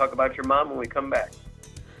 We've got to talk about your mom when we come back.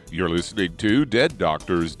 You're listening to Dead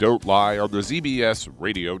Doctors Don't Lie on the ZBS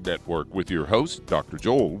Radio Network with your host, Dr.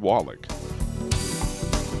 Joel Wallach.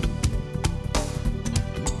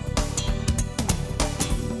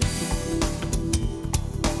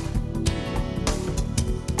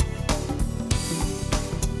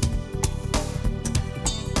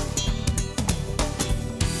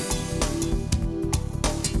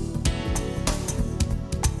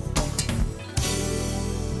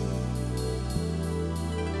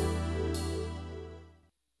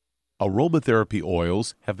 Aromatherapy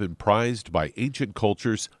oils have been prized by ancient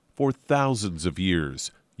cultures for thousands of years.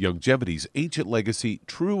 Longevity's ancient legacy,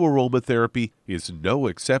 true aromatherapy, is no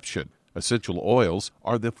exception. Essential oils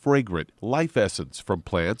are the fragrant life essence from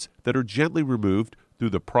plants that are gently removed through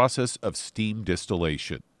the process of steam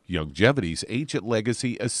distillation. Longevity's ancient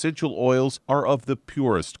legacy essential oils are of the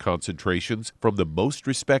purest concentrations from the most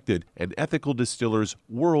respected and ethical distillers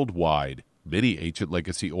worldwide. Many ancient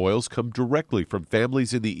legacy oils come directly from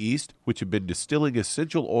families in the East which have been distilling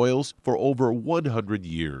essential oils for over 100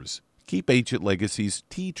 years. Keep Ancient Legacy's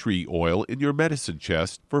tea tree oil in your medicine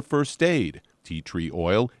chest for first aid. Tea tree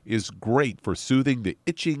oil is great for soothing the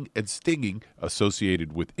itching and stinging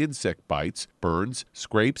associated with insect bites, burns,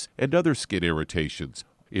 scrapes, and other skin irritations.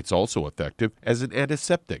 It's also effective as an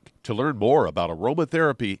antiseptic. To learn more about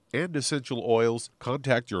aromatherapy and essential oils,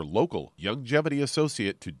 contact your local Youngevity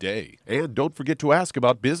associate today. And don't forget to ask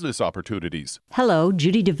about business opportunities. Hello,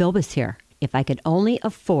 Judy DeVilbus here. If I could only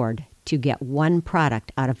afford to get one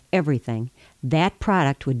product out of everything, that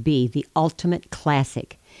product would be the Ultimate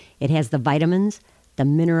Classic. It has the vitamins, the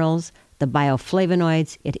minerals, the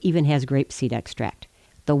bioflavonoids. It even has grapeseed extract.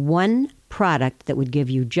 The one product that would give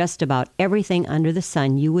you just about everything under the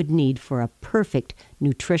sun you would need for a perfect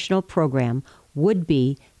nutritional program would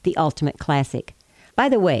be the Ultimate Classic. By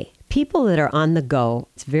the way, people that are on the go,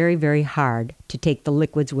 it's very, very hard to take the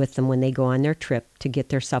liquids with them when they go on their trip to get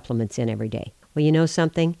their supplements in every day. Well, you know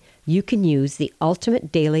something? You can use the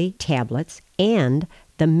Ultimate Daily tablets and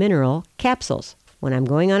the mineral capsules. When I'm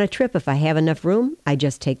going on a trip, if I have enough room, I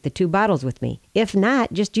just take the 2 bottles with me. If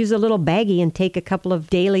not, just use a little baggie and take a couple of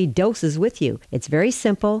daily doses with you. It's very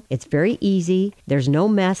simple. It's very easy. There's no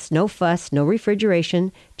mess, no fuss, no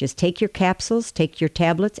refrigeration. Just take your capsules, take your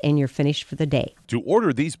tablets, and you're finished for the day. To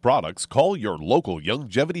order these products, call your local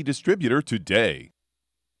Youngevity distributor today.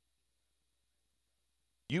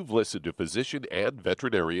 You've listened to physician and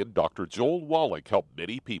veterinarian Dr. Joel Wallach help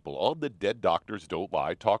many people on the Dead Doctors Don't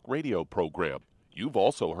Lie talk radio program. You've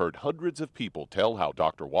also heard hundreds of people tell how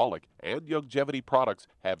Dr. Wallach and Youngevity products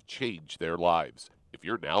have changed their lives. If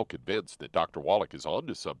you're now convinced that Dr. Wallach is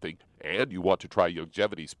onto something and you want to try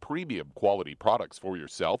Youngevity's premium quality products for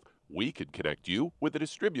yourself, we can connect you with a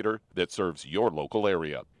distributor that serves your local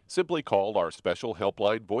area. Simply call our special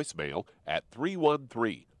helpline voicemail at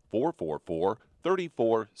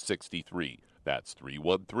 313-444-3463. That's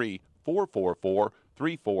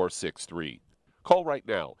 313-444-3463. Call right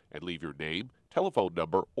now and leave your name, telephone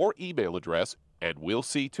number, or email address, and we'll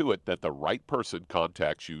see to it that the right person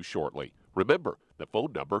contacts you shortly. Remember, the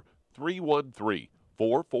phone number,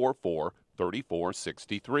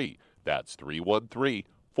 313-444-3463. That's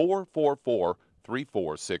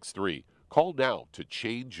 313-444-3463. Call now to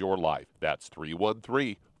change your life. That's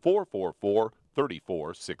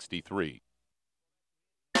 313-444-3463.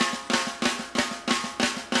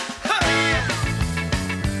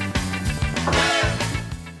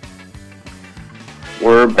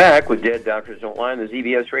 We're back with Dead Doctors Don't Lie on the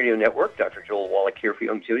ZBS Radio Network. Dr. Joel Wallach here for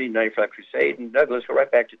Youngevity, 95 Crusade. And Doug, let's go right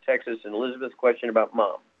back to Texas and Elizabeth's question about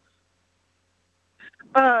mom.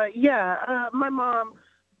 My mom.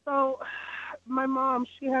 So, my mom,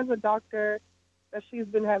 she has a doctor that she's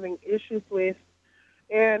been having issues with.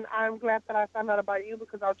 And I'm glad that I found out about you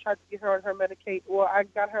because I'll try to get her on her Medicaid. Well, I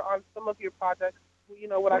got her on some of your products. You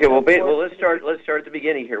know what Okay, let's start at the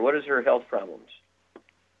beginning here. What is her health problems?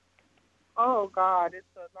 Oh God, it's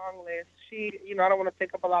a long list. She, I don't want to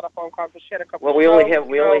take up a lot of phone calls, but she had a couple. Well, we only have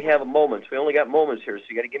moments. We only got moments here, so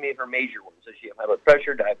you got to give me her major ones. Does she have high blood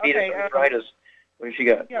pressure, diabetes, arthritis? What does she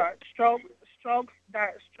got? Yeah, strokes,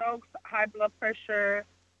 high blood pressure.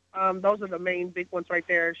 Those are the main big ones right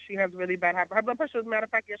there. She has really bad high blood pressure. As a matter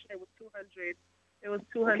of fact, yesterday was 200. It was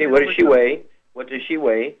 200. Okay, what does she weigh? What does she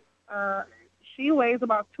weigh? She weighs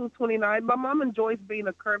about 229. My mom enjoys being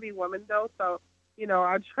a curvy woman, though, so.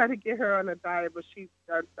 I try to get her on a diet, but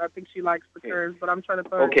I think she likes the curves, but I'm trying to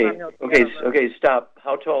find Okay, stop.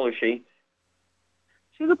 How tall is she?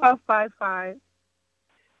 She's about 5'5".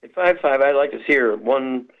 At 5'5", I'd like to see her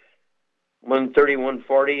 130,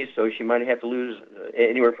 140, so she might have to lose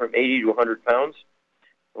anywhere from 80 to 100 pounds.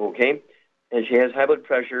 Okay, and she has high blood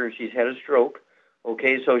pressure, she's had a stroke.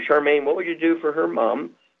 Okay, so Charmaine, what would you do for her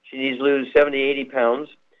mom? She needs to lose 70, 80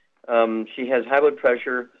 pounds. She has high blood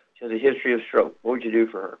pressure. Has a history of stroke. What would you do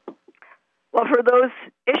for her? Well, for those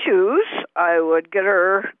issues, I would get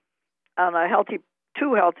her on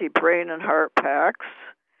two healthy brain and heart packs,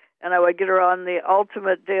 and I would get her on the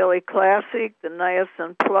Ultimate Daily Classic, the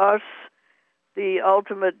Niacin Plus, the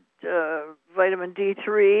Ultimate Vitamin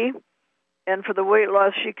D3, and for the weight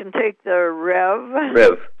loss, she can take the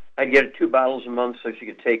Rev. I'd get her 2 bottles a month so she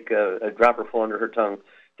could take a dropper full under her tongue.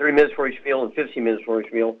 30 minutes for each meal and 15 minutes for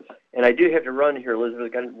each meal. And I do have to run here, Elizabeth.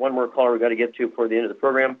 We've got one more caller we've got to get to before the end of the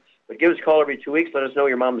program. But give us a call every 2 weeks. Let us know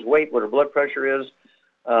your mom's weight, what her blood pressure is.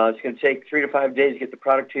 It's going to take 3 to 5 days to get the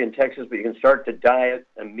product to you in Texas, but you can start the diet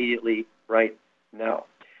immediately right now.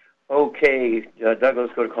 Okay, Doug,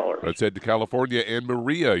 let's go to callers. Let's head to California. And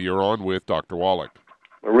Maria, you're on with Dr. Wallach.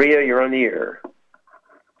 Maria, you're on the air.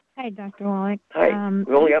 Hi, Dr. Wallach. Hi.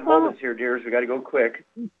 We only got moments here, dears. We got to go quick.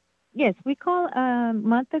 Yes, we called a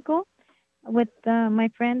month ago with my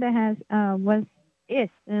friend that is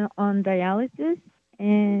on dialysis,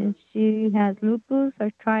 and she has lupus,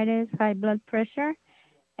 arthritis, high blood pressure,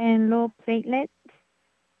 and low platelets.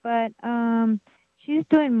 But she's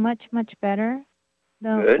doing much, much better.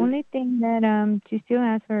 The Good. only thing that she still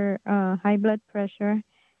has her high blood pressure,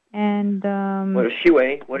 and What does she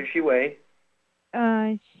weigh? What does she weigh?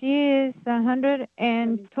 she is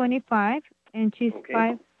 125, and she's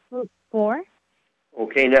Okay. 5'4".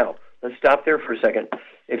 Okay, now let's stop there for a second.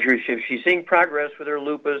 If she's seeing progress with her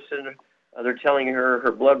lupus and they're telling her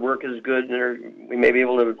her blood work is good and we may be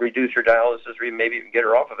able to reduce her dialysis or maybe even get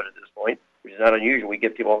her off of it at this point, which is not unusual. We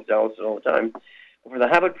get people off dialysis all the time. But for the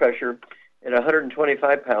high blood pressure at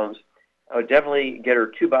 125 pounds, I would definitely get her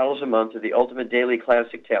 2 bottles a month of the Ultimate Daily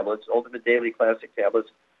Classic tablets. Ultimate Daily Classic tablets.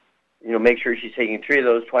 Make sure she's taking 3 of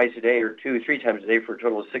those twice a day or 2 or 3 times a day for a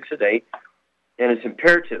total of 6 a day. And it's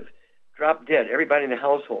imperative. Drop dead. Everybody in the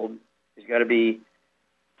household has got to be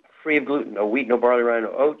free of gluten. No wheat, no barley, rye,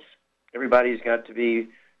 no oats. Everybody's got to be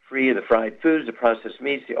free of the fried foods, the processed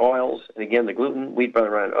meats, the oils, and again, the gluten, wheat, barley,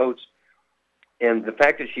 rye, and oats. And the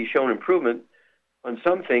fact that she's shown improvement on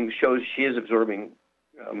some things shows she is absorbing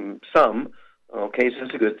some. Okay, so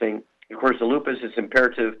that's a good thing. Of course, the lupus, it's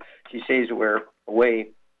imperative she stays away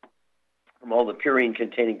from all the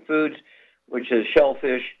purine-containing foods, which is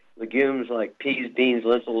shellfish, legumes like peas, beans,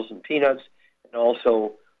 lentils, and peanuts, and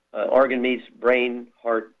also organ meats, brain,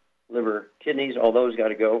 heart, liver, kidneys, all those got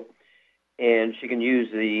to go. And she can use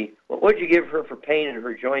what would you give her for pain in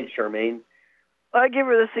her joints, Charmaine? I give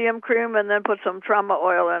her the CM cream and then put some trauma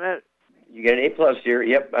oil in it. You get an A+ here.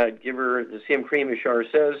 Yep, I'd give her the CM cream, as Char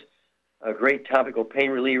says, a great topical pain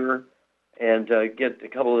reliever, and get a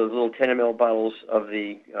couple of little 10 ml bottles of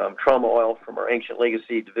the trauma oil from our Ancient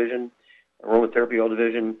Legacy division, aromatherapy oil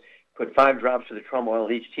division. Put 5 drops of the trauma oil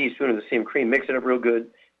in each teaspoon of the CM cream. Mix it up real good,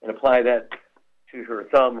 and apply that to her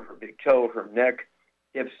thumb, her big toe, her neck,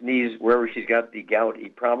 hips, knees, wherever she's got the gouty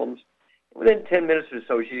problems. Within 10 minutes or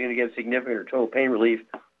so, she's going to get significant or total pain relief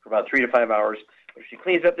for about 3 to 5 hours. If she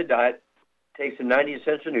cleans up the diet, takes in 90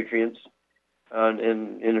 essential nutrients,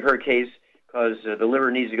 in her case, because the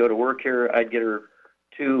liver needs to go to work here, I'd get her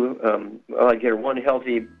I'd get her 1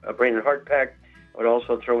 healthy brain and heart pack. I would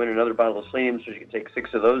also throw in another bottle of selenium so she can take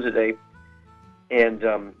 6 of those a day. And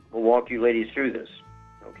we'll walk you ladies through this.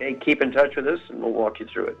 Okay, keep in touch with us, and we'll walk you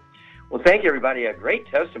through it. Well, thank you, everybody. Great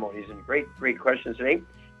testimonies and great questions today.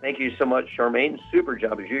 Thank you so much, Charmaine. Super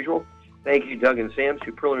job as usual. Thank you, Doug and Sam.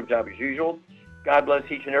 Superlative job as usual. God bless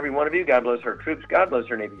each and every one of you. God bless our troops. God bless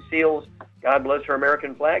our Navy SEALs. God bless our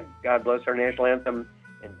American flag. God bless our national anthem.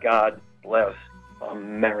 And God bless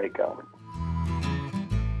America.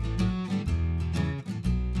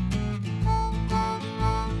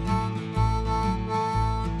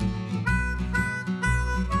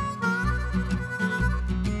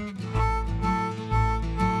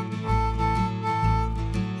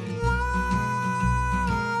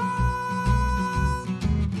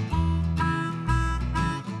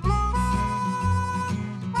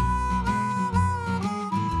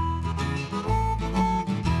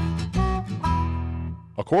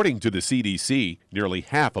 According to the CDC, nearly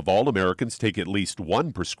half of all Americans take at least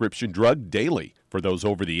one prescription drug daily. For those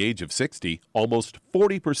over the age of 60, almost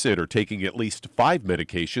 40% are taking at least 5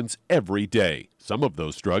 medications every day. Some of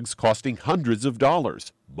those drugs costing hundreds of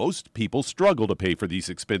dollars. Most people struggle to pay for these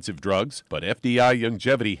expensive drugs, but FDI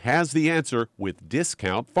Longevity has the answer with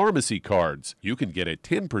discount pharmacy cards. You can get a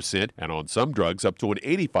 10% and on some drugs up to an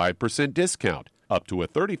 85% discount. Up to a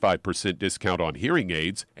 35% discount on hearing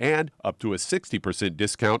aids, and up to a 60%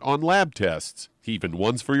 discount on lab tests, even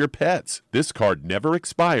ones for your pets. This card never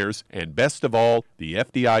expires, and best of all, the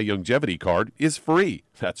FDI Longevity card is free.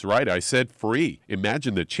 That's right, I said free.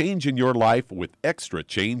 Imagine the change in your life with extra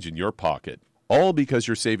change in your pocket. All because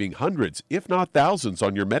you're saving hundreds, if not thousands,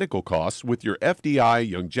 on your medical costs with your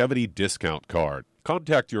FDI Longevity discount card.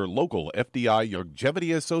 Contact your local FDI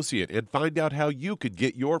Longevity associate and find out how you could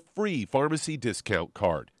get your free pharmacy discount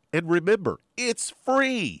card. And remember, it's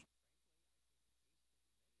free!